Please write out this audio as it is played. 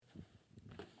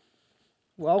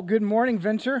Well, good morning,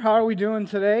 Venture. How are we doing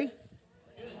today?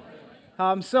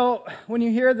 So when you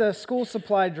hear the school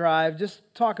supply drive, just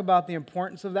talk about the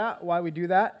importance of that, why we do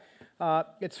that.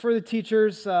 It's for the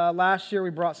teachers. Last year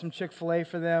we brought some Chick-fil-A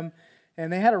for them,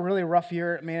 and they had a really rough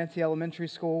year at Manatee Elementary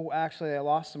School. Actually, they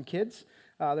lost some kids.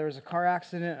 There was a car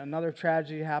accident. Another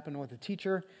tragedy happened with a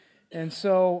teacher. And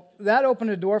so that opened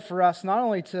a door for us not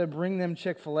only to bring them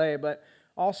Chick-fil-A, but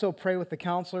also pray with the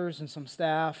counselors and some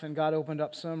staff, and God opened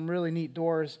up some really neat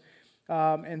doors.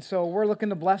 And so we're looking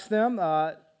to bless them.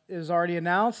 It is already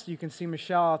announced. You can see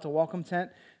Michelle at the welcome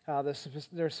tent.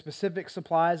 There's specific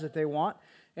supplies that they want.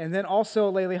 And then also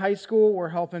Lely High School, we're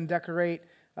helping decorate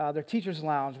their teacher's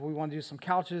lounge. We want to do some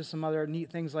couches, some other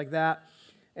neat things like that.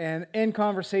 And in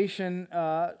conversation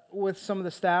with some of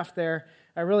the staff there,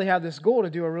 I really have this goal to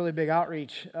do a really big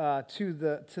outreach to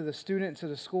the students, to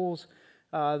the schools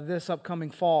this upcoming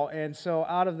fall. And so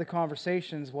out of the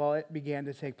conversations, well, it began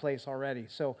to take place already.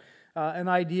 So an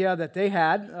idea that they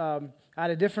had, I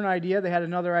had a different idea. They had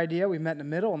another idea. We met in the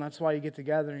middle, and that's why you get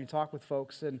together and you talk with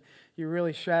folks, and you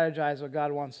really strategize what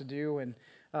God wants to do. And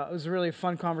it was a really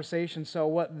fun conversation. So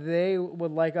what they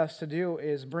would like us to do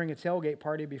is bring a tailgate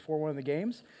party before one of the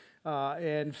games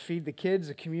and feed the kids,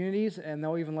 the communities, and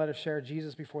they'll even let us share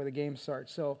Jesus before the game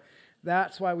starts. So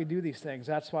that's why we do these things.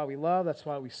 That's why we love. That's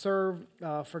why we serve,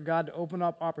 for God to open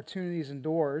up opportunities and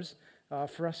doors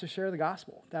for us to share the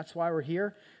gospel. That's why we're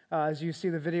here. As you see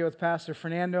the video with Pastor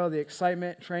Fernando, the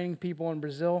excitement, training people in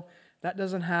Brazil, that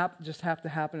doesn't just have to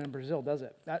happen in Brazil, does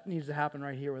it? That needs to happen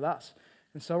right here with us.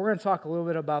 And so we're going to talk a little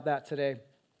bit about that today.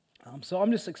 So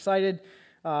I'm just excited.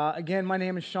 Again, my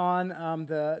name is Sean. I'm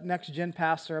the Next Gen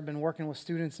pastor. I've been working with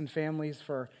students and families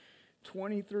for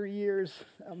 23 years.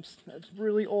 That's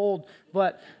really old,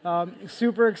 but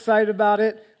super excited about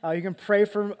it. You can pray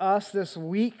for us this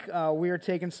week. We are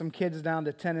taking some kids down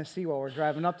to Tennessee. While we're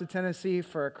driving up to Tennessee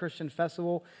for a Christian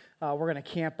festival. We're going to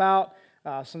camp out.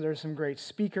 So there's some great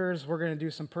speakers. We're going to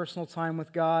do some personal time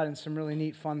with God and some really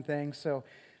neat, fun things. So,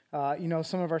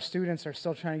 some of our students are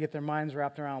still trying to get their minds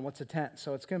wrapped around what's a tent.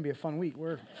 So it's going to be a fun week.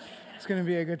 It's going to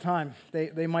be a good time.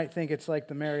 They might think it's like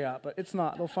the Marriott, but it's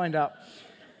not. They'll find out.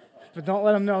 But don't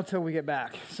let them know until we get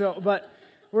back. But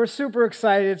we're super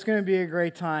excited. It's going to be a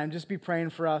great time. Just be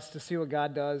praying for us to see what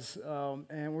God does.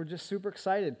 And we're just super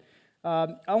excited.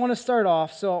 I want to start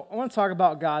off. So I want to talk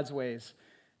about God's ways.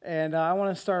 And I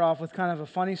want to start off with kind of a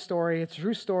funny story. It's a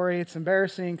true story. It's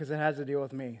embarrassing because it has to deal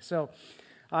with me. So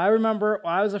I remember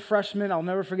I was a freshman. I'll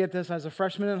never forget this. I was a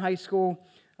freshman in high school.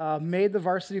 Made the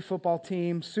varsity football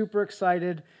team. Super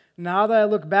excited. Now that I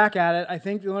look back at it, I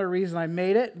think the only reason I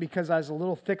made it because I was a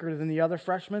little thicker than the other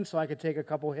freshmen, so I could take a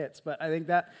couple hits. But I think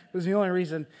that was the only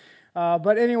reason.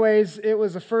 But anyways, it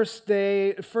was the first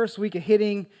week of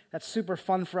hitting. That's super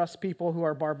fun for us people who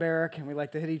are barbaric and we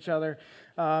like to hit each other.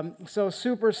 So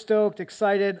super stoked,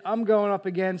 excited. I'm going up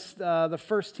against the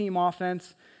first team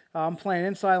offense. I'm playing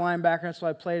inside linebacker. That's what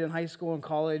I played in high school and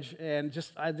college, and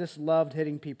I just loved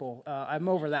hitting people. I'm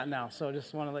over that now, so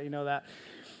just want to let you know that.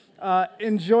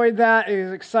 Enjoyed that. He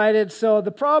was excited. So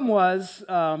the problem was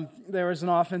there was an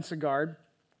offensive guard,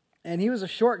 and he was a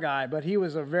short guy, but he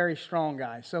was a very strong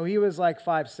guy. So he was like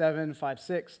 5'7",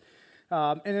 5'6".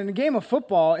 And in a game of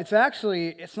football, it's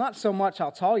not so much how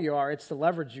tall you are, it's the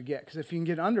leverage you get. Because if you can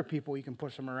get under people, you can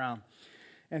push them around.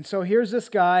 And so here's this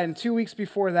guy, and 2 weeks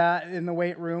before that in the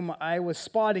weight room, I was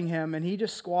spotting him, and he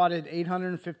just squatted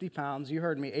 850 pounds. You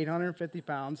heard me, 850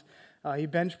 pounds. He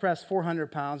bench pressed 400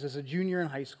 pounds as a junior in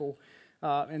high school.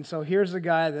 And so here's the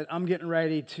guy that I'm getting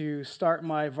ready to start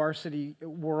my varsity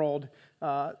world,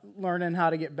 learning how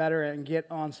to get better and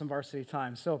get on some varsity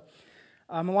time. So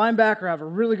I'm a linebacker. I have a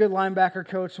really good linebacker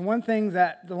coach. And one thing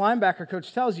that the linebacker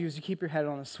coach tells you is you keep your head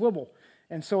on a swivel.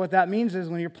 And so what that means is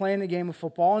when you're playing a game of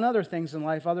football and other things in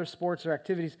life, other sports or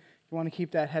activities, you want to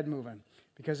keep that head moving.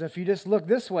 Because if you just look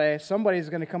this way, somebody's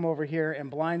going to come over here and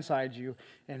blindside you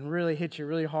and really hit you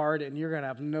really hard, and you're going to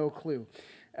have no clue.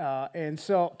 And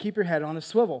so keep your head on a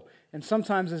swivel. And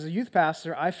sometimes as a youth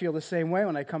pastor, I feel the same way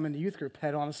when I come into youth group,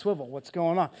 head on a swivel. What's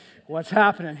going on? What's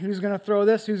happening? Who's going to throw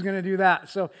this? Who's going to do that?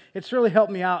 So it's really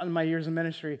helped me out in my years of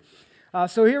ministry.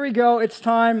 So here we go. It's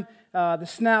time. The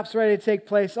snap's ready to take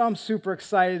place. I'm super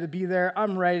excited to be there.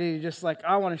 I'm ready to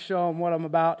I want to show them what I'm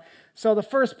about. So the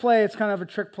first play, it's kind of a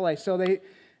trick play. So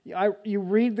you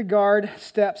read the guard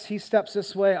steps. He steps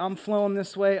this way. I'm flowing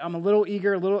this way. I'm a little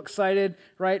eager, a little excited,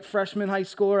 right? Freshman high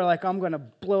schooler, I'm going to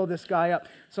blow this guy up.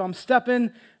 So I'm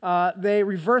stepping. They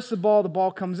reverse the ball. The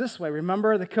ball comes this way.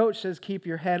 Remember, the coach says keep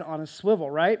your head on a swivel,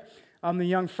 right? I'm the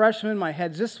young freshman. My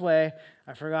head's this way.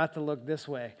 I forgot to look this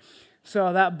way.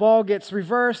 So that ball gets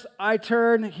reversed. I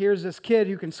turn. Here's this kid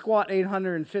who can squat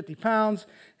 850 pounds,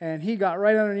 and he got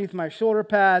right underneath my shoulder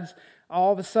pads.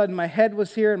 All of a sudden, my head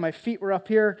was here and my feet were up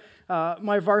here.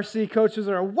 My varsity coaches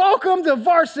are, "Welcome to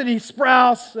varsity,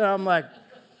 Sprouse." And I'm like,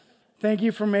 thank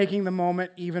you for making the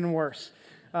moment even worse.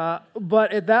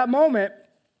 But at that moment,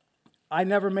 I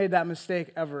never made that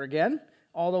mistake ever again.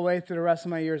 All the way through the rest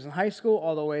of my years in high school,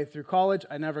 all the way through college,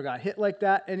 I never got hit like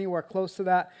that, anywhere close to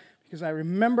that, because I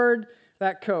remembered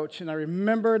that coach, and I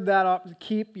remembered that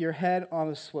keep your head on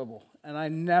a swivel. And I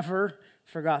never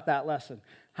forgot that lesson.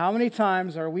 How many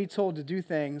times are we told to do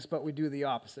things, but we do the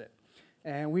opposite?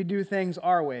 And we do things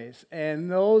our ways, and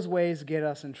those ways get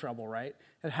us in trouble, right?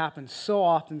 It happens so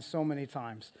often, so many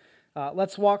times.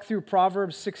 Let's walk through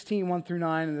Proverbs 16, 1 through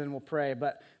 9, and then we'll pray.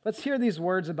 But let's hear these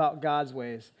words about God's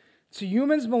ways. To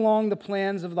humans belong the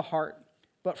plans of the heart,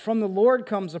 but from the Lord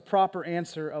comes a proper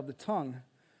answer of the tongue.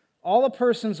 All a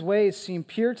person's ways seem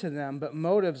pure to them, but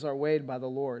motives are weighed by the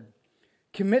Lord.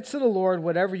 Commit to the Lord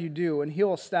whatever you do, and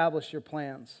he'll establish your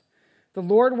plans. The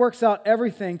Lord works out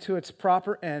everything to its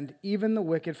proper end, even the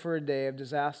wicked for a day of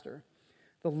disaster.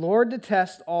 The Lord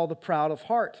detests all the proud of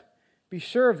heart. Be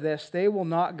sure of this, they will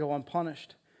not go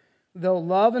unpunished. Though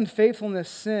love and faithfulness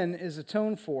sin is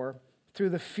atoned for,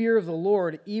 through the fear of the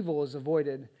Lord evil is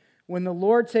avoided. When the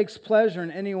Lord takes pleasure in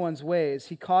anyone's ways,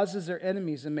 he causes their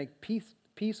enemies to make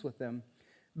peace with them.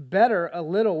 Better a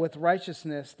little with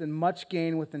righteousness than much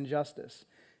gain with injustice.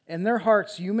 In their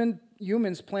hearts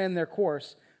humans plan their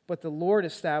course, but the Lord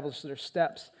establishes their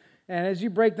steps. And as you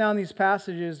break down these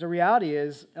passages, the reality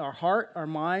is our heart, our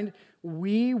mind,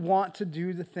 we want to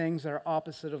do the things that are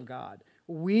opposite of God.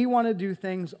 We want to do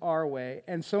things our way.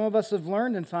 And some of us have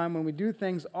learned in time when we do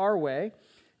things our way,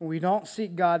 and we don't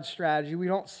seek God's strategy, we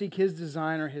don't seek his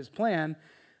design or his plan,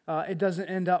 it doesn't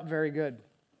end up very good.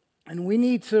 And we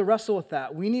need to wrestle with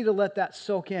that. We need to let that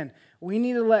soak in. We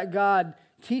need to let God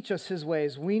teach us his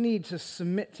ways. We need to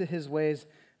submit to his ways.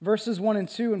 Verses 1 and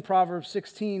 2 in Proverbs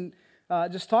 16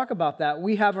 just talk about that.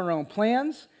 We have our own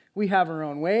plans. We have our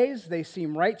own ways. They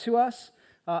seem right to us.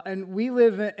 And we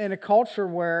live in a culture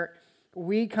where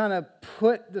we kind of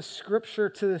put the scripture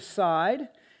to the side,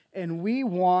 and we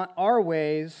want our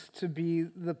ways to be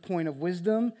the point of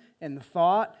wisdom and the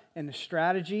thought and the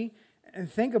strategy. And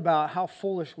think about how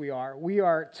foolish we are. We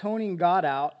are toning God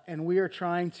out, and we are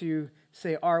trying to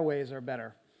say our ways are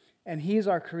better. And he's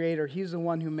our creator. He's the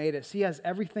one who made us. He has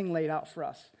everything laid out for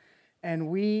us. And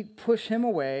we push him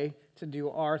away to do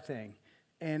our thing.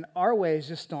 And our ways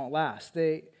just don't last.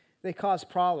 They cause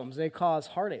problems. They cause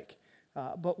heartache.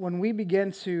 But when we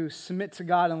begin to submit to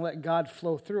God and let God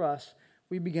flow through us,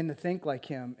 we begin to think like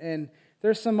him. And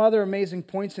there's some other amazing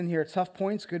points in here, tough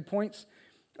points, good points.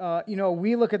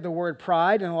 We look at the word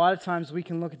pride, and a lot of times we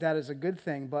can look at that as a good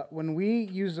thing. But when we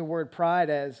use the word pride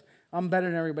as, I'm better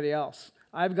than everybody else,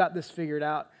 I've got this figured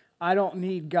out, I don't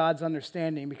need God's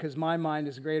understanding because my mind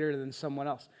is greater than someone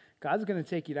else. God's going to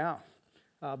take you down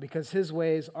because his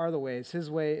ways are the ways.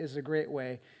 His way is a great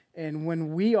way. And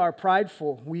when we are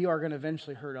prideful, we are going to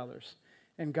eventually hurt others.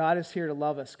 And God is here to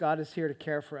love us. God is here to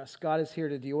care for us. God is here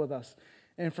to deal with us.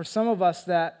 And for some of us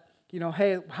that,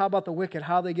 hey, how about the wicked?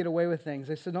 How they get away with things?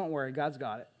 They said, don't worry, God's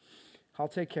got it. I'll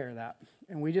take care of that.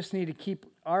 And we just need to keep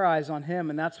our eyes on him,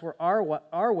 and that's where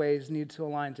our ways need to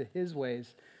align to his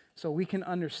ways so we can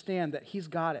understand that he's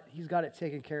got it. He's got it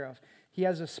taken care of. He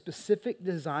has a specific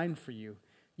design for you.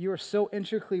 You are so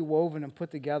intricately woven and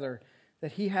put together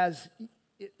that he has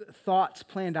thoughts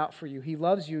planned out for you. He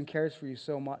loves you and cares for you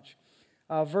so much.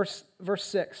 Verse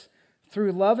 6,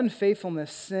 through love and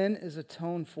faithfulness, sin is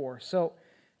atoned for. So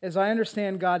as I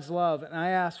understand God's love and I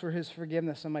ask for his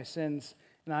forgiveness of my sins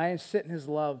and I sit in his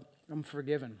love, I'm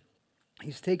forgiven.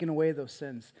 He's taken away those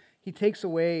sins. He takes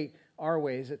away our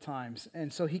ways at times.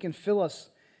 And so he can fill us.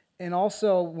 And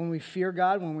also when we fear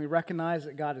God, when we recognize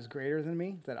that God is greater than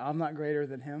me, that I'm not greater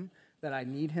than him, that I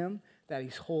need him, that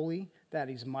he's holy, that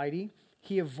he's mighty,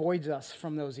 he avoids us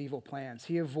from those evil plans.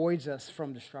 He avoids us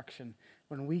from destruction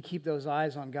when we keep those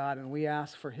eyes on God and we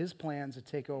ask for his plans to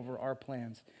take over our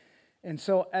plans. And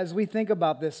so as we think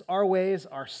about this, our ways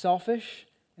are selfish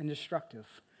and destructive.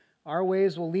 Our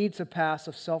ways will lead to paths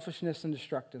of selfishness and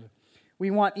destructive.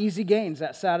 We want easy gains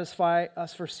that satisfy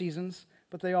us for seasons,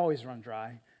 but they always run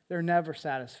dry. They're never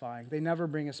satisfying. They never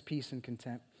bring us peace and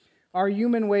content. Our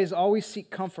human ways always seek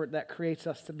comfort that creates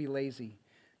us to be lazy.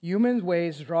 Human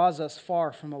ways draws us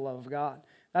far from the love of God.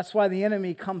 That's why the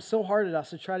enemy comes so hard at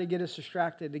us to try to get us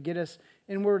distracted, to get us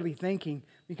inwardly thinking,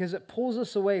 because it pulls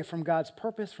us away from God's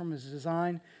purpose, from his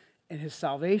design, and his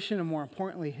salvation, and more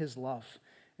importantly, his love.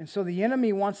 And so the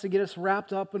enemy wants to get us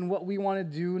wrapped up in what we want to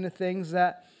do and the things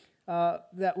that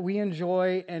that we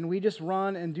enjoy, and we just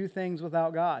run and do things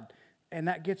without God. And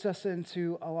that gets us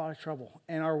into a lot of trouble.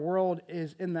 And our world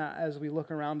is in that as we look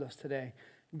around us today.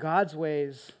 God's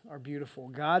ways are beautiful.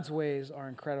 God's ways are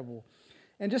incredible.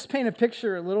 And just paint a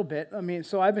picture a little bit. I mean,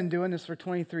 so I've been doing this for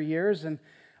 23 years, and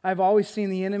I've always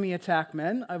seen the enemy attack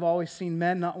men. I've always seen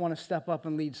men not want to step up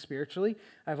and lead spiritually.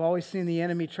 I've always seen the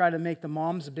enemy try to make the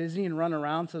moms busy and run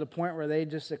around to the point where they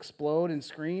just explode and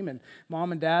scream, and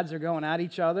mom and dads are going at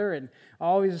each other. And I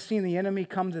always seen the enemy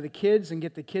come to the kids and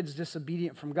get the kids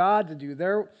disobedient from God to do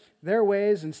their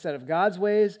ways instead of God's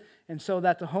ways, and so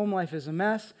that the home life is a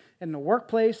mess. In the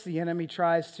workplace, the enemy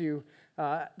tries to,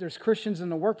 there's Christians in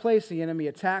the workplace, the enemy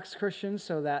attacks Christians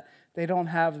so that they don't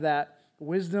have that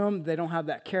wisdom, they don't have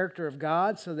that character of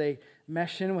God, so they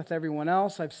mesh in with everyone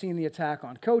else. I've seen the attack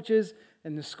on coaches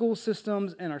and the school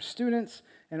systems and our students,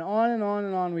 and on and on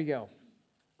and on we go.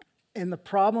 And the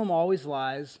problem always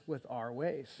lies with our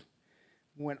ways.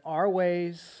 When our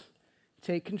ways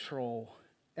take control,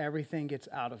 everything gets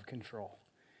out of control.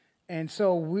 And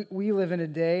so we live in a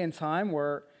day and time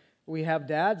where we have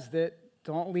dads that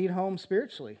don't lead home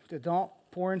spiritually, that don't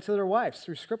pour into their wives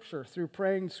through Scripture, through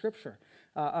praying Scripture.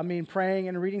 Praying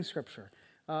and reading Scripture.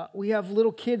 We have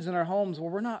little kids in our homes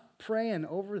where we're not praying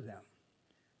over them.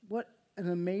 What an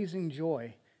amazing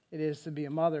joy it is to be a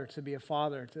mother, to be a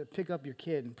father, to pick up your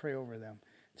kid and pray over them,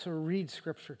 to read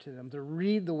Scripture to them, to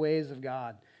read the ways of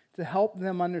God, to help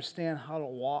them understand how to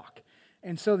walk.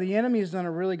 And so the enemy has done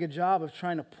a really good job of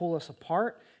trying to pull us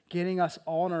apart, getting us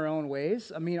all in our own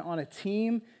ways. I mean, on a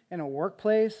team, in a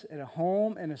workplace, in a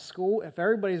home, in a school, if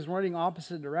everybody's running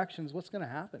opposite directions, what's going to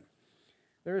happen?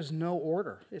 There is no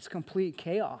order. It's complete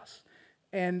chaos.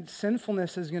 And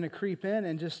sinfulness is going to creep in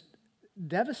and just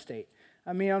devastate.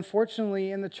 I mean,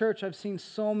 unfortunately, in the church, I've seen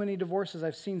so many divorces.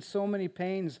 I've seen so many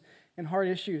pains and heart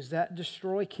issues that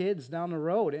destroy kids down the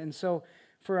road. And so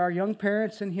for our young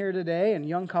parents in here today and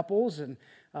young couples and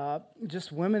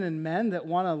just women and men that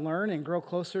want to learn and grow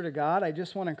closer to God, I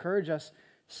just want to encourage us,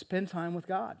 spend time with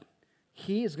God.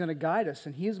 He is going to guide us,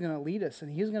 and He's going to lead us, and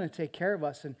He's going to take care of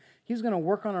us, and He's going to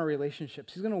work on our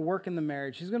relationships. He's going to work in the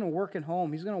marriage. He's going to work at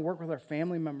home. He's going to work with our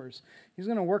family members. He's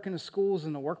going to work in the schools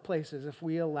and the workplaces if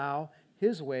we allow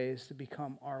His ways to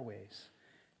become our ways.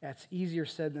 That's easier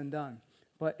said than done.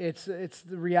 But it's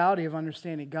the reality of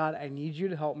understanding, God, I need you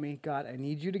to help me. God, I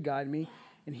need you to guide me,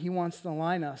 and He wants to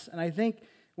align us. And I think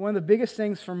one of the biggest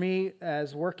things for me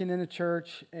as working in a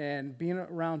church and being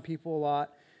around people a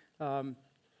lot,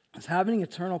 is having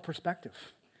eternal perspective.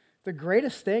 The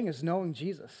greatest thing is knowing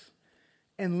Jesus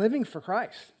and living for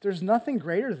Christ. There's nothing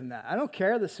greater than that. I don't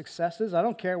care the successes. I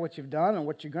don't care what you've done or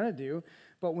what you're going to do.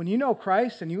 But when you know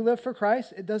Christ and you live for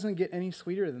Christ, it doesn't get any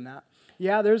sweeter than that.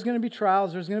 Yeah, there's going to be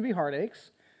trials. There's going to be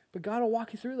heartaches. But God will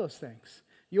walk you through those things.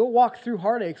 You'll walk through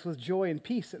heartaches with joy and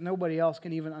peace that nobody else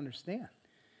can even understand.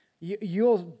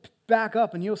 You'll back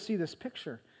up and you'll see this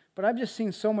picture. But I've just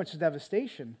seen so much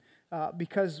devastation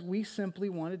because we simply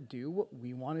want to do what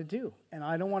we want to do. And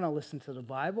I don't want to listen to the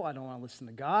Bible. I don't want to listen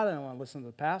to God. I don't want to listen to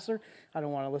the pastor. I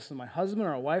don't want to listen to my husband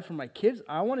or my wife or my kids.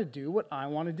 I want to do what I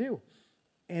want to do.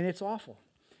 And it's awful.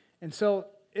 And so,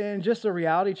 in just a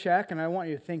reality check, and I want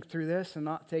you to think through this and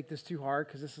not take this too hard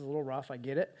because this is a little rough. I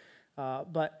get it.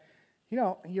 But, you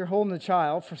know, you're holding a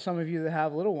child. For some of you that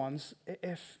have little ones,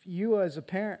 if you as a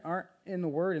parent aren't in the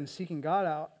Word and seeking God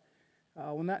out,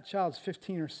 when that child's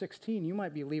 15 or 16, you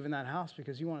might be leaving that house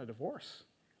because you want a divorce.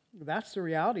 That's the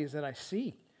realities that I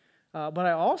see. But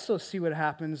I also see what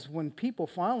happens when people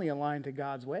finally align to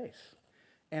God's ways.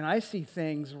 And I see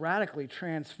things radically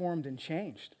transformed and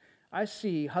changed. I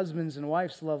see husbands and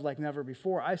wives love like never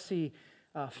before. I see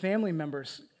family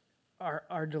members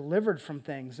are delivered from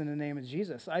things in the name of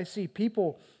Jesus. I see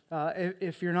people,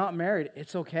 if you're not married,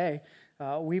 it's okay.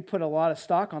 We put a lot of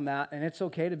stock on that, and it's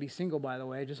okay to be single, by the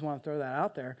way. I just want to throw that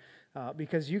out there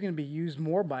because you can be used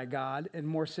more by God in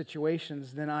more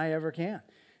situations than I ever can.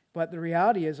 But the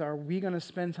reality is, are we going to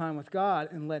spend time with God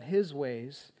and let His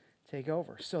ways take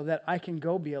over so that I can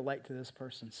go be a light to this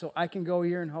person, so I can go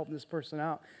here and help this person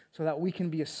out, so that we can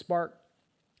be a spark.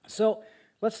 So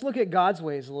let's look at God's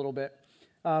ways a little bit.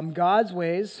 God's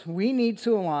ways, we need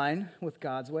to align with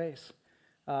God's ways.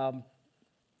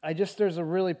 There's a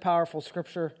really powerful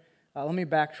scripture. Let me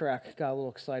backtrack. Got a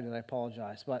little excited. I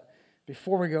apologize. But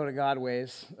before we go to God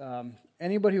ways,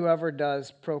 anybody who ever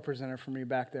does pro presenter for me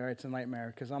back there, it's a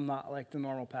nightmare because I'm not like the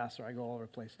normal pastor. I go all over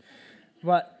the place.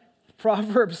 But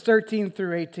Proverbs 13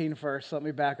 through 18 first. Let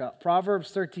me back up. Proverbs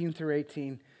 13 through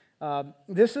 18.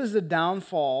 This is the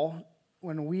downfall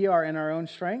when we are in our own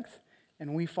strength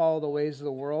and we follow the ways of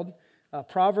the world.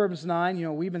 Proverbs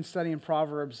 9, we've been studying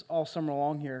Proverbs all summer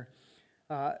long here.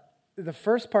 the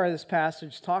first part of this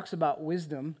passage talks about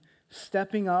wisdom,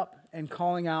 stepping up and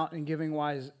calling out and giving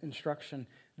wise instruction.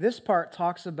 This part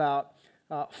talks about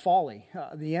folly,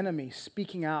 the enemy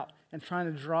speaking out and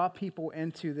trying to draw people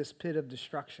into this pit of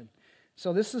destruction.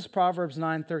 So this is Proverbs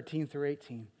 9:13 through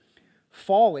 18.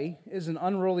 Folly is an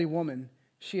unruly woman.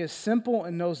 She is simple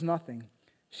and knows nothing.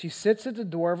 She sits at the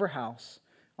door of her house,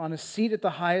 on a seat at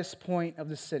the highest point of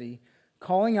the city,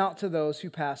 calling out to those who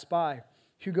pass by,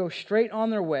 who go straight on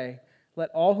their way. Let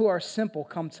all who are simple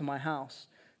come to my house.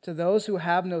 To those who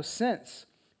have no sense,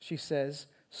 she says,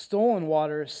 stolen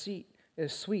water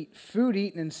is sweet. Food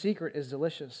eaten in secret is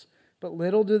delicious. But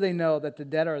little do they know that the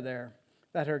dead are there,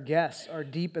 that her guests are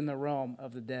deep in the realm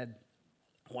of the dead.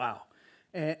 Wow.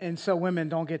 And so women,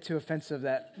 don't get too offensive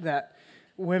that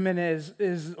women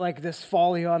is like this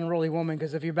folly, unruly woman,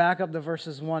 because if you back up the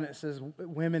verses 1, it says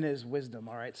women is wisdom,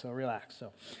 all right? So relax.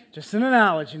 So just an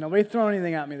analogy. Nobody throw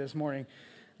anything at me this morning.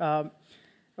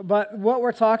 But what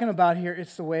we're talking about here,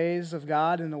 it's the ways of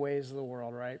God and the ways of the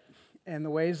world, right? And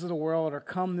the ways of the world are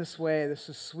come this way. This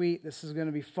is sweet. This is going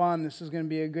to be fun. This is going to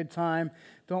be a good time.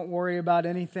 Don't worry about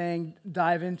anything.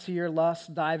 Dive into your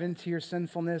lust. Dive into your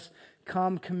sinfulness.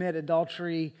 Come commit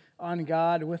adultery on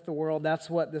God with the world. That's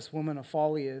what this woman of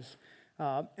folly is.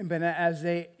 But as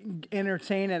they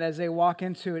entertain it, as they walk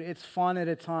into it, it's fun at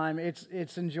a time.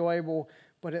 It's enjoyable,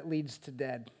 but it leads to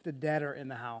dead. The dead are in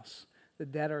the house. The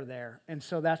dead are there. And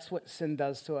so that's what sin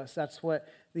does to us. That's what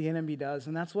the enemy does.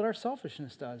 And that's what our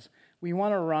selfishness does. We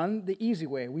want to run the easy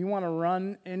way. We want to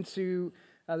run into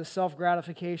the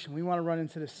self-gratification. We want to run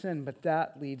into the sin, but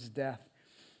that leads death.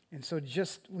 And so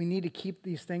we need to keep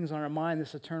these things on our mind,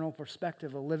 this eternal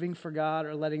perspective of living for God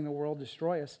or letting the world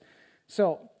destroy us.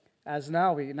 So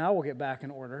now we'll get back in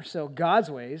order. So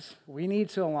God's ways, we need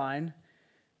to align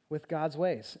with God's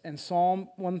ways. And Psalm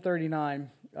 139,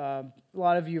 a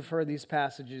lot of you have heard these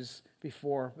passages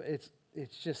before.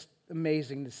 It's just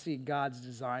amazing to see God's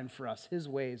design for us, his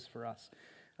ways for us.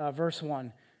 Verse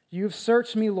 1, you've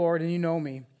searched me, Lord, and you know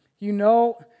me. You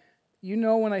know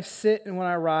when I sit and when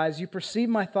I rise. You perceive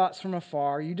my thoughts from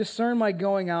afar. You discern my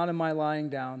going out and my lying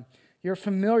down. You're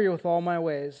familiar with all my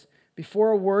ways.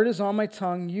 Before a word is on my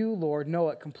tongue, you, Lord, know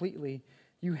it completely.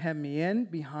 You hem me in,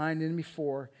 behind, and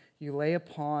before. You lay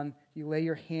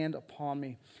your hand upon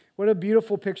me. What a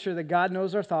beautiful picture that God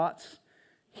knows our thoughts.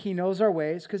 He knows our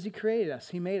ways because he created us.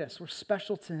 He made us. We're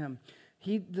special to him.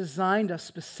 He designed us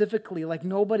specifically like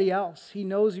nobody else. He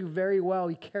knows you very well.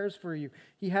 He cares for you.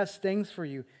 He has things for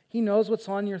you. He knows what's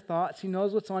on your thoughts. He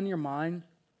knows what's on your mind.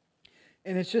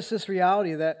 And it's just this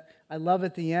reality that I love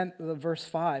at the end of verse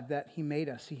 5 that he made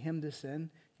us. He hemmed us in.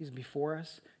 He's before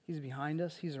us. He's behind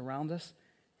us. He's around us.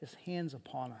 His hand's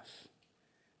upon us.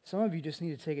 Some of you just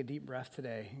need to take a deep breath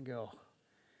today and go,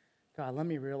 God, let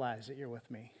me realize that you're with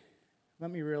me. Let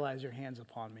me realize your hand's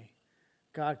upon me.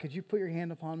 God, could you put your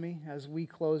hand upon me as we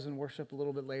close and worship a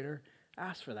little bit later?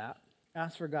 Ask for that.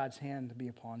 Ask for God's hand to be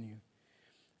upon you.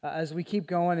 As we keep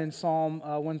going in Psalm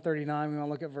 139, we want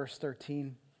to look at verse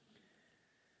 13.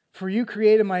 For you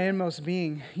created my inmost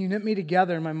being. You knit me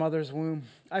together in my mother's womb.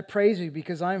 I praise you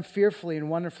because I am fearfully and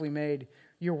wonderfully made.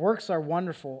 Your works are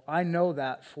wonderful. I know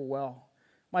that full well.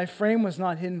 My frame was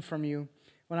not hidden from you.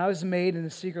 When I was made in the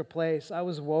secret place, I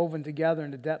was woven together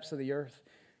in the depths of the earth.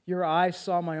 Your eyes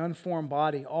saw my unformed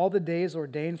body. All the days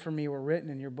ordained for me were written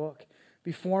in your book.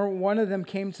 Before one of them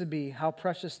came to be, how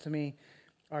precious to me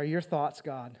are your thoughts,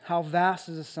 God. How vast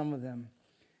is the sum of them.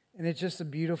 And it's just a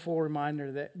beautiful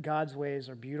reminder that God's ways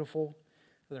are beautiful,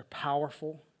 they're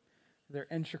powerful, they're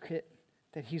intricate,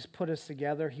 that he's put us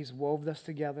together, he's wove us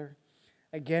together.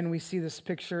 Again, we see this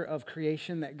picture of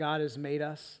creation that God has made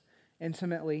us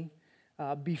intimately.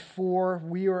 Before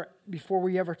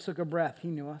we ever took a breath, he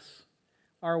knew us.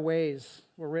 Our ways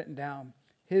were written down.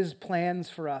 His plans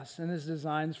for us and his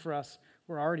designs for us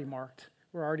were already marked.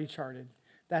 We're already charted.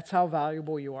 That's how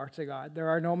valuable you are to God. There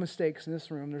are no mistakes in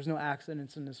this room. There's no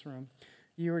accidents in this room.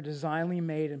 You are designedly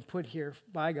made and put here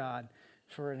by God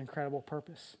for an incredible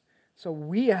purpose. So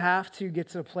we have to get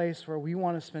to a place where we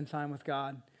want to spend time with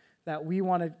God, that we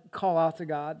want to call out to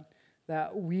God,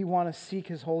 that we want to seek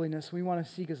his holiness, we want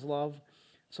to seek his love,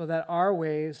 so that our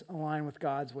ways align with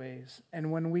God's ways.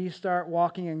 And when we start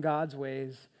walking in God's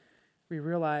ways, we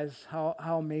realize how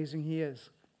amazing he is,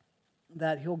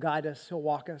 that he'll guide us, he'll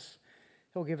walk us,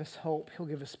 he'll give us hope, he'll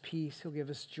give us peace, he'll give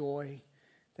us joy,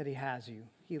 that he has you.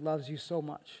 He loves you so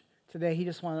much. Today, he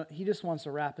just wants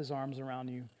to wrap his arms around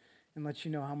you and let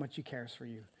you know how much he cares for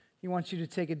you. He wants you to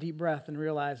take a deep breath and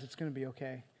realize it's going to be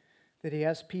okay, that he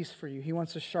has peace for you. He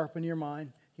wants to sharpen your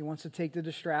mind. He wants to take the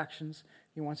distractions.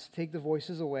 He wants to take the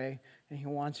voices away, and he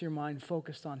wants your mind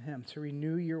focused on him, to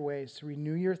renew your ways, to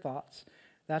renew your thoughts.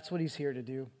 That's what he's here to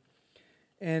do.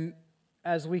 And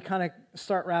as we kind of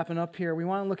start wrapping up here, we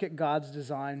want to look at God's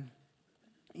design.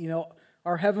 You know,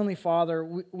 our Heavenly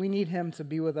Father, we need him to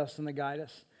be with us and to guide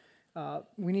us.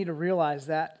 We need to realize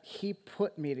that he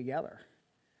put me together.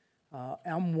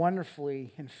 I'm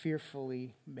wonderfully and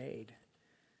fearfully made,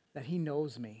 that he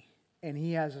knows me, and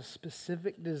he has a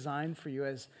specific design for you.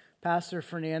 As Pastor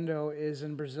Fernando is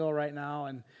in Brazil right now,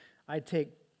 and I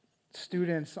take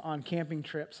students on camping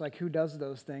trips, like who does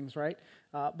those things, right?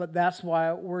 But that's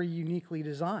why we're uniquely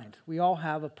designed. We all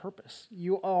have a purpose.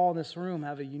 You all in this room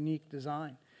have a unique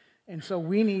design. And so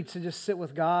we need to just sit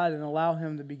with God and allow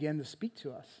him to begin to speak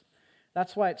to us.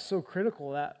 That's why it's so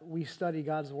critical that we study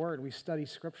God's word, we study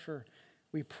Scripture,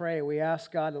 we pray, we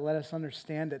ask God to let us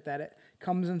understand it, that it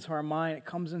comes into our mind, it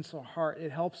comes into our heart,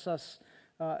 it helps us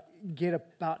get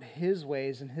about his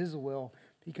ways and his will,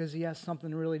 because he has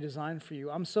something really designed for you.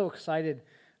 I'm so excited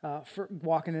for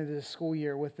walking into the school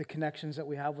year with the connections that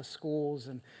we have with schools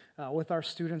and with our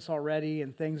students already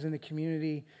and things in the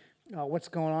community. What's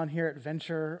going on here at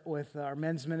Venture with our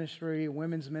men's ministry,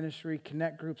 women's ministry,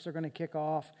 connect groups are going to kick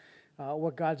off.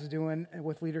 What God's doing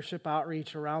with leadership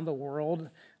outreach around the world.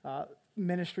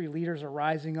 Ministry leaders are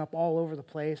rising up all over the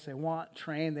place. They want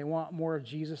trained. They want more of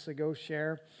Jesus to go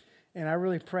share. And I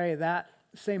really pray that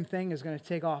same thing is going to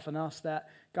take off in us, that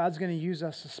God's going to use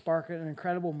us to spark an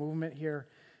incredible movement here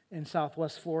in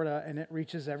Southwest Florida, and it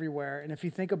reaches everywhere. And if you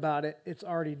think about it, it's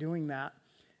already doing that.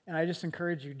 And I just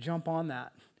encourage you, jump on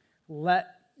that. Let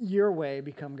your way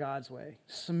become God's way.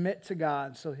 Submit to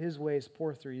God so his ways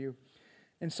pour through you.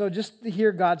 And so just to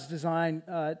hear God's design,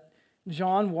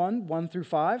 John 1 through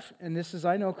 5, and this is,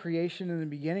 I know, creation in the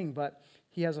beginning, but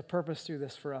he has a purpose through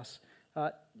this for us.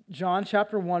 John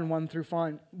chapter 1 through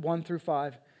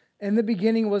 5. In the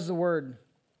beginning was the Word,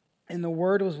 and the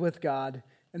Word was with God,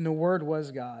 and the Word was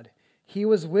God. He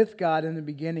was with God in the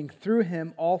beginning. Through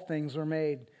him all things were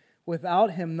made.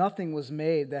 Without him nothing was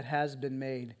made that has been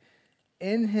made.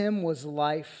 In him was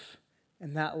life,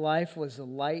 and that life was the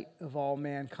light of all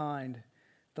mankind.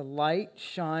 The light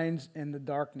shines in the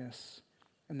darkness,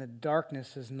 and the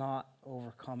darkness has not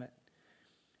overcome it.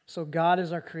 So God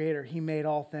is our creator. He made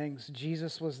all things.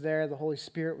 Jesus was there. The Holy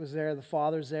Spirit was there. The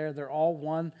Father's there. They're all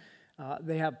one.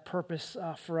 They have purpose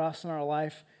for us in our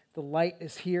life. The light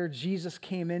is here. Jesus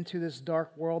came into this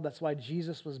dark world. That's why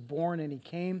Jesus was born, and he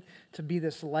came to be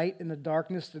this light in the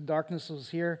darkness. The darkness was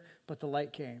here, but the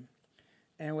light came.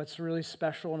 And what's really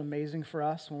special and amazing for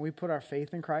us when we put our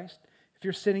faith in Christ, if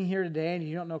you're sitting here today and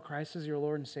you don't know Christ as your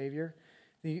Lord and Savior,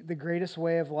 the greatest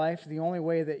way of life, the only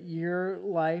way that your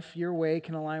life, your way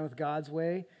can align with God's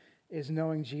way is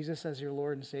knowing Jesus as your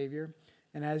Lord and Savior.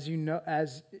 And as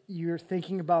you're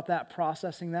thinking about that,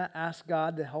 processing that, ask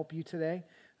God to help you today,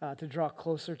 to draw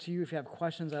closer to you. If you have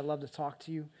questions, I'd love to talk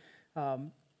to you.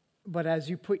 But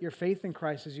as you put your faith in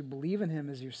Christ, as you believe in him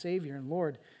as your Savior and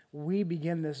Lord, we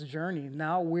begin this journey.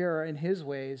 Now we're in his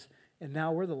ways, and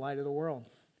now we're the light of the world.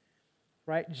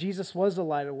 Right? Jesus was the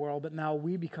light of the world, but now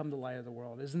we become the light of the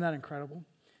world. Isn't that incredible?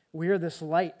 We are this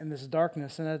light in this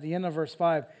darkness. And at the end of verse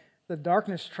 5, the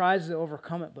darkness tries to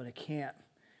overcome it, but it can't.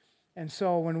 And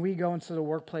so when we go into the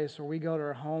workplace, or we go to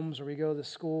our homes, or we go to the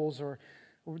schools, or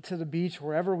to the beach,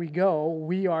 wherever we go,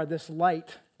 we are this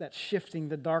light that's shifting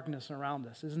the darkness around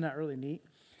us. Isn't that really neat?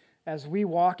 As we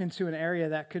walk into an area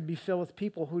that could be filled with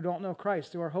people who don't know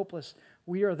Christ, who are hopeless,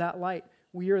 we are that light.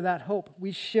 We are that hope.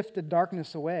 We shift the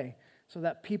darkness away so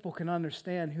that people can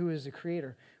understand who is the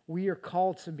Creator. We are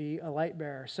called to be a light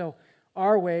bearer. So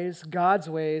our ways, God's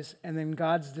ways, and then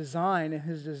God's design, and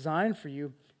his design for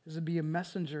you is to be a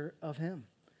messenger of him.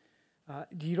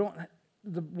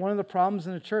 One of the problems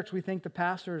in the church, we think the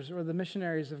pastors or the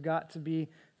missionaries have got to be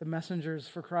the messengers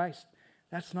for Christ.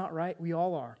 That's not right. We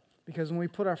all are. Because when we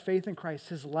put our faith in Christ,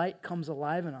 his light comes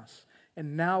alive in us.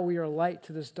 And now we are light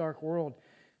to this dark world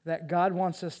that God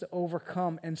wants us to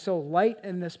overcome. And so light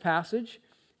in this passage,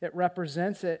 it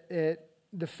represents, it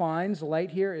defines,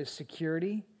 light here is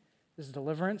security, is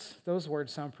deliverance. Those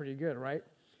words sound pretty good, right?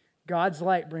 God's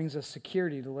light brings us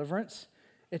security, deliverance.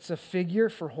 It's a figure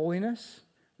for holiness,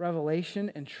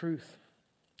 revelation, and truth.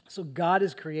 So God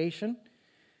is creation.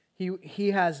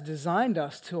 He has designed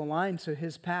us to align to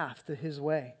his path, to his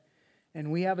way.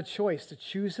 And we have a choice to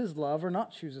choose his love or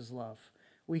not choose his love.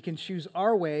 We can choose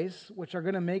our ways, which are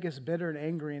going to make us bitter and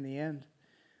angry in the end.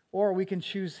 Or we can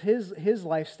choose his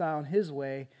lifestyle and his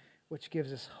way, which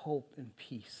gives us hope and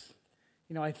peace.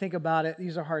 You know, I think about it.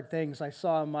 These are hard things. I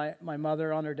saw my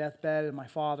mother on her deathbed and my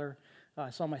father. I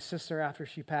saw my sister after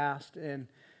she passed. And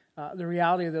the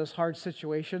reality of those hard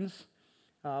situations.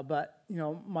 But,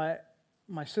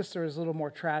 my sister is a little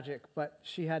more tragic, but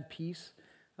she had peace.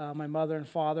 My mother and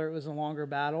father, it was a longer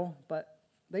battle, but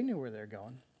they knew where they were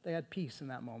going. They had peace in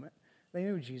that moment. They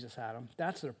knew Jesus had them.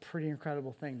 That's a pretty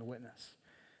incredible thing to witness.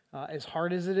 As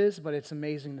hard as it is, but it's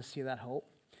amazing to see that hope.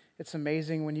 It's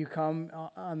amazing when you come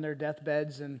on their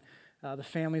deathbeds and the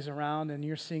family's around and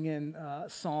you're singing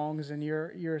songs and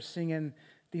you're singing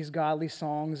these godly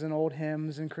songs and old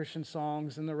hymns and Christian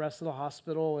songs and the rest of the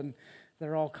hospital, and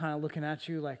they're all kind of looking at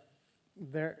you like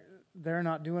they're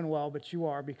not doing well, but you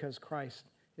are, because Christ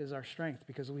is our strength,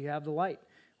 because we have the light.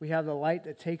 We have the light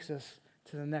that takes us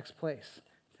to the next place,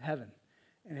 to heaven.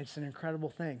 And it's an incredible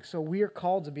thing. So we are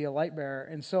called to be a light bearer.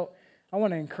 And so I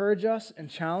want to encourage us and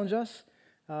challenge us.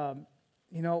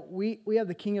 We have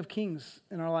the King of Kings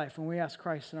in our life when we ask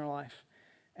Christ in our life.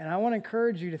 And I want to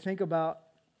encourage you to think about,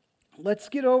 let's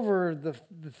get over the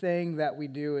thing that we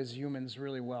do as humans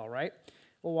really well, right?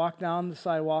 We'll walk down the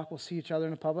sidewalk. We'll see each other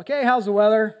in the public. Hey, how's the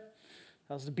weather?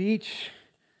 How's the beach?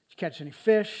 Did you catch any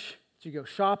fish? Did you go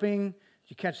shopping? Did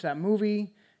you catch that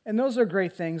movie? And those are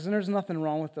great things, and there's nothing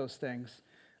wrong with those things.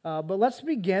 But let's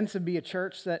begin to be a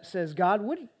church that says, God,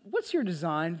 what's your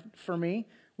design for me?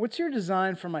 What's your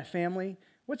design for my family?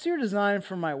 What's your design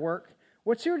for my work?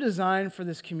 What's your design for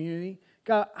this community?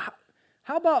 God,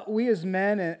 how about we as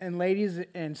men and ladies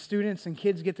and students and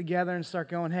kids get together and start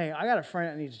going, hey, I got a friend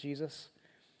that needs Jesus.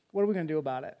 What are we going to do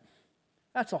about it?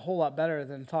 That's a whole lot better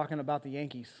than talking about the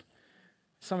Yankees.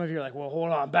 Some of you are like, well,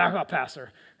 hold on, back up,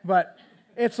 Pastor. But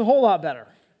it's a whole lot better.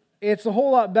 It's a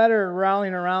whole lot better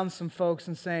rallying around some folks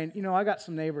and saying, I got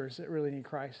some neighbors that really need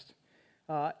Christ.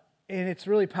 And it's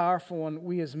really powerful when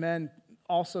we as men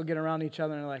also get around each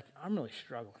other and are like, I'm really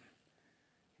struggling.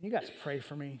 Can you guys pray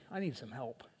for me? I need some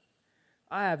help.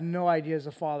 I have no idea as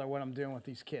a father what I'm doing with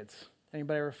these kids.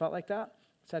 Anybody ever felt like that?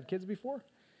 Has had kids before?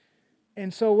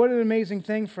 And so what an amazing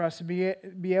thing for us to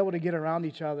be able to get around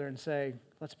each other and say,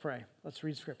 let's pray, let's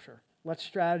read Scripture. Let's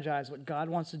strategize what God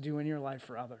wants to do in your life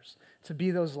for others, to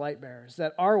be those light bearers,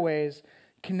 that our ways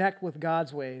connect with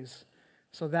God's ways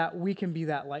so that we can be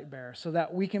that light bearer, so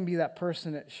that we can be that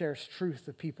person that shares truth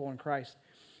to people in Christ.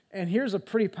 And here's a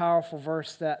pretty powerful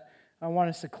verse that I want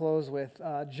us to close with,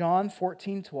 John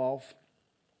 14:12.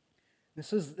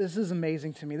 This is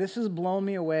amazing to me. This has blown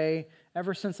me away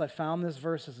ever since I found this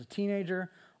verse as a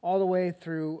teenager, all the way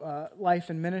through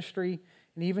life and ministry.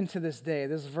 And even to this day,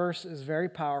 this verse is very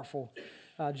powerful.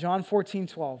 John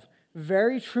 14:12.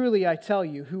 Very truly I tell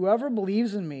you, whoever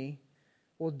believes in me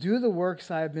will do the works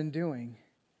I have been doing.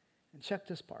 And check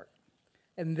this part.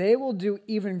 And they will do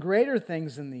even greater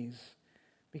things than these,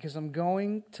 because I'm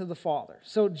going to the Father.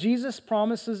 So Jesus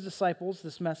promised his disciples,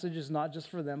 this message is not just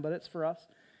for them, but it's for us.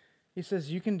 He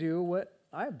says, you can do what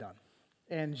I have done.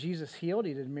 And Jesus healed,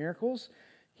 he did miracles.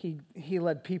 He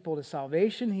led people to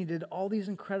salvation. He did all these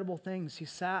incredible things. He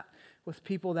sat with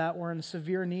people that were in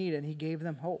severe need, and he gave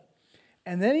them hope.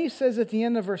 And then he says at the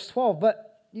end of verse 12,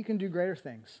 but you can do greater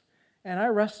things. And I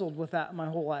wrestled with that my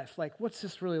whole life. Like, what's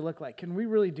this really look like? Can we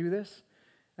really do this?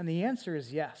 And the answer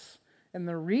is yes. And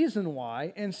the reason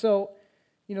why, and so,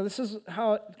 this is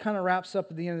how it kind of wraps up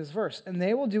at the end of this verse. And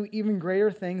they will do even greater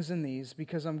things than these,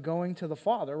 because I'm going to the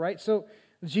Father, right? So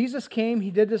Jesus came,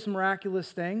 he did this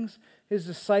miraculous things. His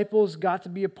disciples got to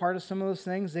be a part of some of those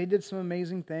things. They did some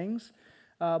amazing things.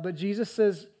 But Jesus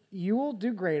says, you will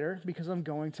do greater because I'm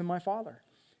going to my Father.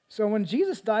 So when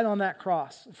Jesus died on that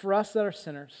cross, for us that are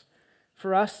sinners,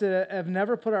 for us that have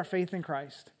never put our faith in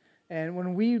Christ, and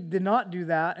when we did not do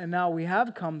that, and now we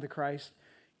have come to Christ,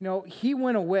 he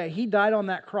went away. He died on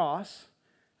that cross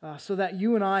so that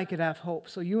you and I could have hope,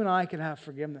 so you and I could have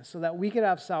forgiveness, so that we could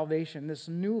have salvation, this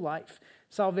new life.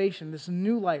 Salvation, this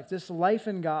new life, this life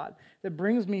in God that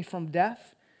brings me from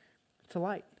death to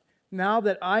light. Now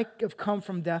that I have come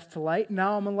from death to light,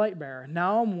 now I'm a light bearer.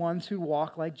 Now I'm one to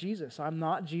walk like Jesus. I'm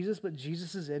not Jesus, but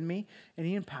Jesus is in me, and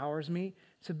he empowers me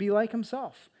to be like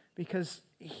himself, because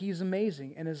he's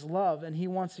amazing in his love, and he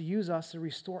wants to use us to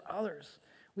restore others.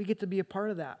 We get to be a part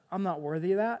of that. I'm not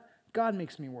worthy of that. God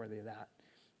makes me worthy of that.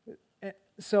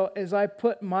 So as I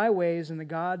put my ways into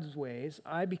God's ways,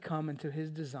 I become into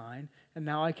his design, and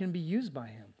now I can be used by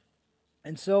him.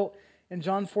 And so in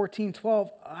John 14:12,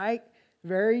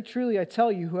 very truly I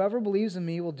tell you, whoever believes in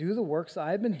me will do the works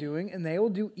I have been doing, and they will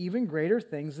do even greater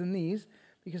things than these,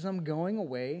 because I'm going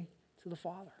away to the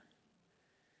Father.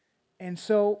 And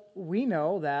so we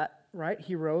know that, right,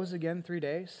 he rose again 3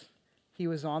 days. He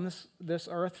was on this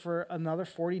earth for another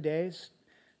 40 days,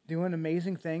 doing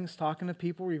amazing things, talking to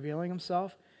people, revealing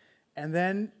himself. And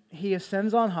then he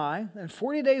ascends on high, and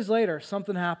 40 days later,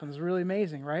 something happens really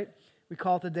amazing, right? We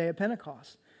call it the day of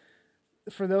Pentecost.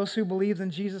 for those who believe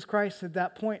in Jesus Christ at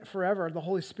that point forever, the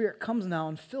Holy Spirit comes now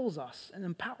and fills us and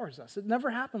empowers us. It never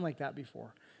happened like that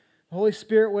before. The Holy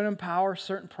Spirit would empower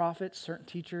certain prophets, certain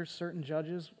teachers, certain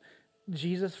judges,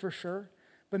 Jesus for sure.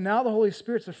 But now the Holy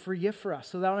Spirit's a free gift for us.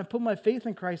 So that when I put my faith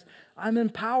in Christ, I'm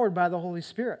empowered by the Holy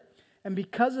Spirit. And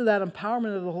because of that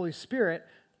empowerment of the Holy Spirit,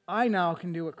 I now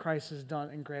can do what Christ has done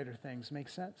in greater things. Make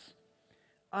sense?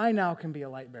 I now can be a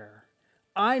light bearer.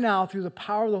 I now, through the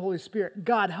power of the Holy Spirit,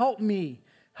 God, help me.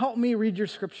 Help me read your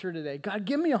scripture today. God,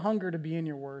 give me a hunger to be in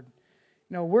your word.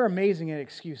 You know, we're amazing at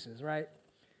excuses, right?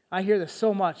 I hear this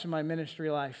so much in my ministry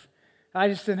life. I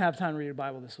just didn't have time to read the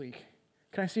Bible this week.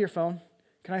 Can I see your phone?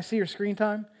 Can I see your screen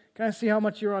time? Can I see how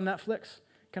much you're on Netflix?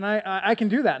 I can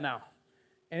do that now.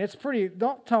 And it's pretty,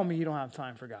 don't tell me you don't have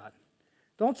time for God.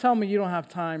 Don't tell me you don't have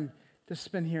time to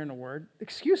spend here in the Word.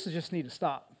 Excuses just need to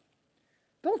stop.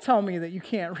 Don't tell me that you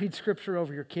can't read Scripture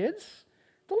over your kids.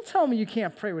 Don't tell me you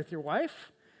can't pray with your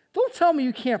wife. Don't tell me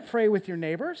you can't pray with your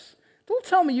neighbors. Don't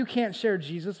tell me you can't share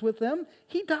Jesus with them.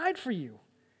 He died for you.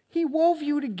 He wove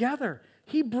you together.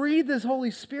 He breathed His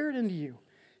Holy Spirit into you.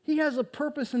 He has a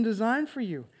purpose and design for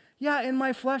you. Yeah, in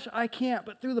my flesh, I can't,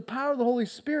 but through the power of the Holy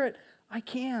Spirit, I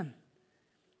can.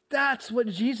 That's what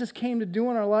Jesus came to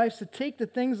do in our lives, to take the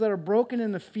things that are broken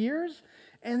and the fears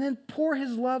and then pour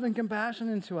His love and compassion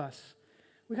into us.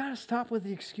 We got to stop with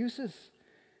the excuses.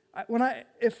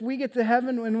 If we get to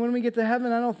heaven, and when we get to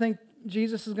heaven, I don't think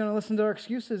Jesus is going to listen to our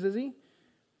excuses, is He?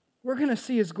 We're going to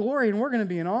see His glory and we're going to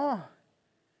be in awe.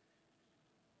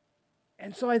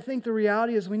 And so I think the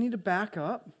reality is we need to back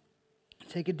up,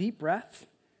 take a deep breath.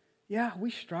 Yeah,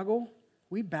 we struggle,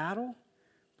 we battle,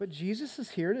 but Jesus is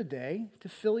here today to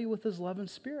fill you with His love and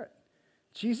Spirit.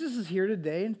 Jesus is here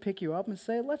today and pick you up and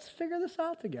say, let's figure this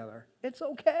out together. It's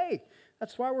okay.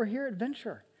 That's why we're here at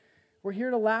Venture. We're here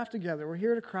to laugh together. We're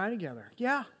here to cry together.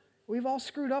 Yeah, we've all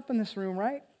screwed up in this room,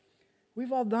 right?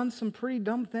 We've all done some pretty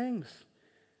dumb things.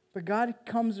 But God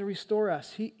comes to restore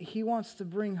us. He wants to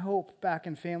bring hope back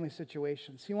in family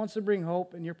situations. He wants to bring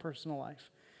hope in your personal life.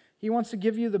 He wants to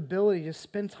give you the ability to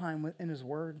spend time in His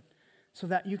Word so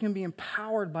that you can be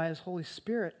empowered by His Holy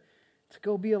Spirit to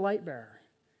go be a light bearer,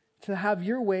 to have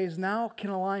your ways now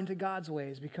can align to God's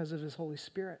ways because of His Holy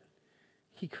Spirit.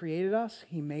 He created us.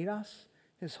 He made us.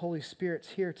 His Holy Spirit's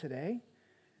here today.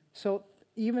 So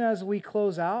even as we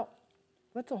close out,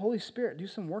 let the Holy Spirit do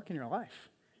some work in your life.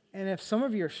 And if some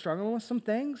of you are struggling with some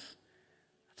things,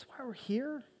 that's why we're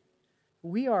here.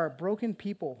 We are a broken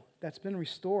people that's been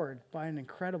restored by an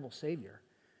incredible Savior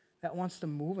that wants to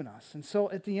move in us. And so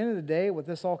at the end of the day, what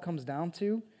this all comes down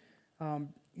to,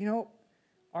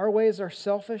 our ways are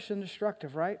selfish and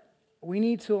destructive, right? We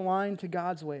need to align to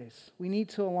God's ways. We need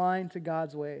to align to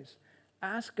God's ways.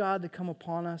 Ask God to come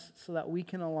upon us so that we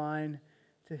can align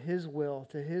to His will,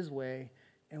 to His way,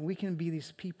 and we can be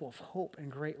these people of hope and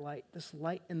great light, this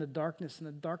light in the darkness, and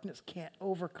the darkness can't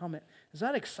overcome it. Does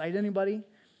that excite anybody?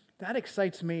 That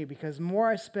excites me, because the more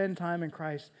I spend time in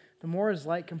Christ, the more His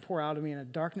light can pour out of me, and the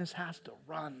darkness has to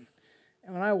run.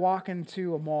 And when I walk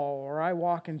into a mall, or I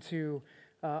walk into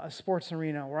a sports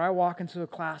arena, or I walk into a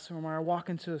classroom, or I walk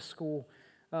into a school,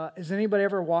 has anybody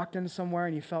ever walked in somewhere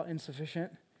and you felt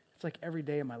insufficient? It's like every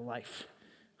day of my life,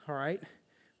 all right?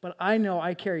 But I know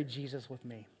I carry Jesus with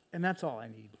me. And that's all I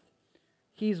need.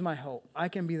 He's my hope. I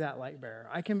can be that light bearer.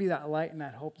 I can be that light and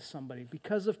that hope to somebody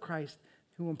because of Christ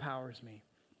who empowers me.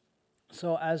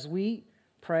 So as we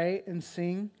pray and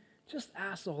sing, just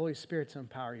ask the Holy Spirit to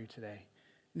empower you today.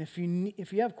 And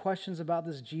if you have questions about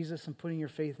this Jesus and putting your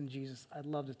faith in Jesus, I'd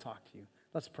love to talk to you.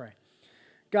 Let's pray.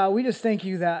 God, we just thank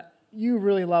you that you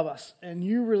really love us and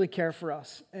you really care for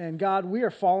us. And God, we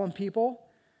are fallen people,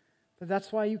 but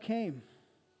that's why you came.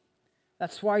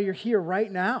 That's why you're here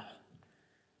right now.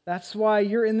 That's why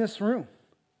you're in this room.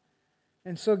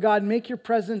 And so, God, make your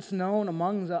presence known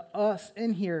among us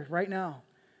in here right now.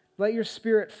 Let your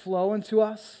Spirit flow into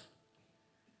us.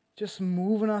 Just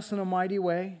move in us in a mighty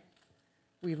way.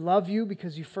 We love you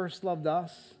because you first loved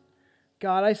us.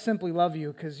 God, I simply love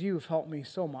you because you've helped me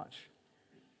so much.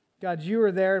 God, you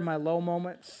are there in my low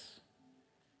moments.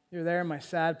 You're there in my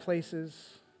sad places.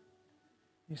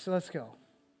 You said, let's go.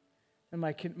 In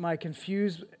my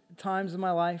confused times in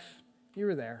my life, you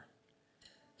were there.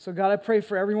 So God, I pray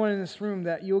for everyone in this room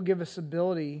that you'll give us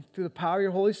ability through the power of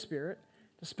your Holy Spirit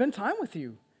to spend time with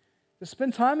you, to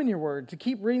spend time in your word, to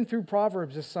keep reading through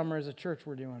Proverbs this summer as a church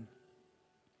we're doing,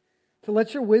 to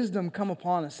let your wisdom come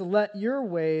upon us, to let your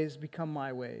ways become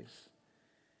my ways,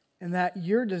 and that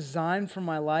your design for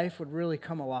my life would really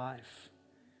come alive.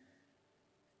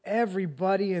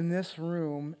 Everybody in this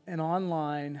room and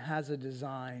online has a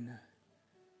design.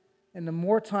 And the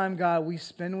more time, God, we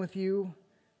spend with you,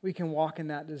 we can walk in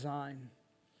that design.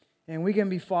 And we can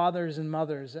be fathers and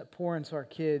mothers that pour into our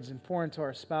kids and pour into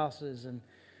our spouses and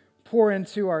pour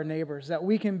into our neighbors, that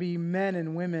we can be men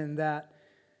and women that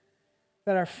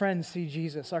our friends see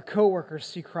Jesus, our coworkers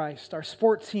see Christ, our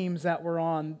sport teams that we're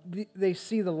on, they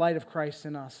see the light of Christ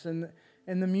in us. And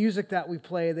the music that we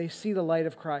play, they see the light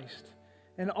of Christ.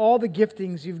 And all the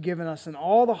giftings you've given us and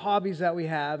all the hobbies that we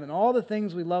have and all the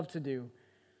things we love to do,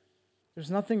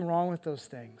 there's nothing wrong with those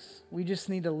things. We just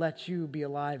need to let you be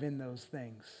alive in those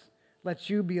things. Let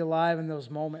you be alive in those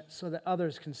moments so that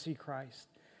others can see Christ.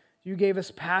 You gave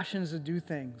us passions to do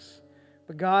things.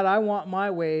 But God, I want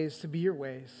my ways to be your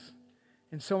ways.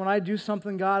 And so when I do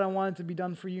something, God, I want it to be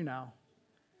done for you now.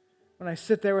 When I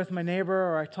sit there with my neighbor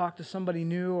or I talk to somebody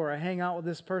new or I hang out with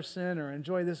this person or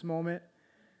enjoy this moment,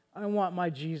 I want my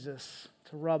Jesus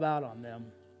to rub out on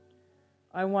them.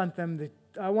 I want them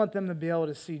to be able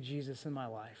to see Jesus in my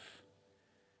life.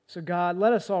 So God,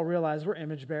 let us all realize we're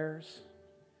image bearers,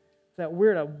 that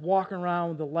we're to walk around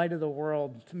with the light of the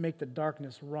world to make the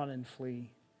darkness run and flee.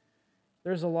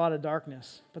 There's a lot of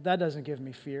darkness, but that doesn't give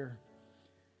me fear.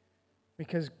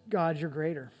 Because, God, you're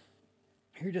greater.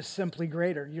 You're just simply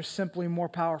greater. You're simply more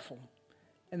powerful.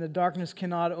 And the darkness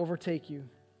cannot overtake you.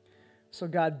 So,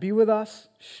 God, be with us.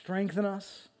 Strengthen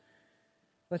us.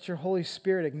 Let your Holy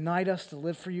Spirit ignite us to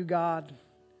live for you, God.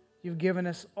 You've given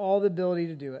us all the ability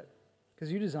to do it.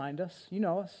 Because you designed us. You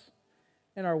know us.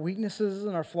 And our weaknesses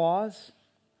and our flaws.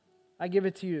 I give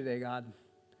it to you today, God.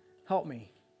 Help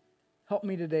me. Help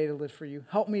me today to live for you.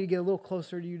 Help me to get a little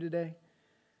closer to you today.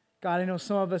 God, I know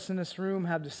some of us in this room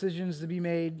have decisions to be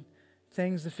made,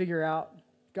 things to figure out.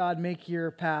 God, make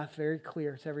your path very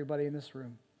clear to everybody in this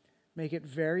room. Make it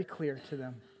very clear to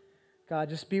them. God,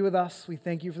 just be with us. We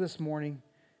thank you for this morning,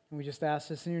 and we just ask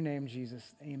this in your name,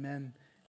 Jesus. Amen.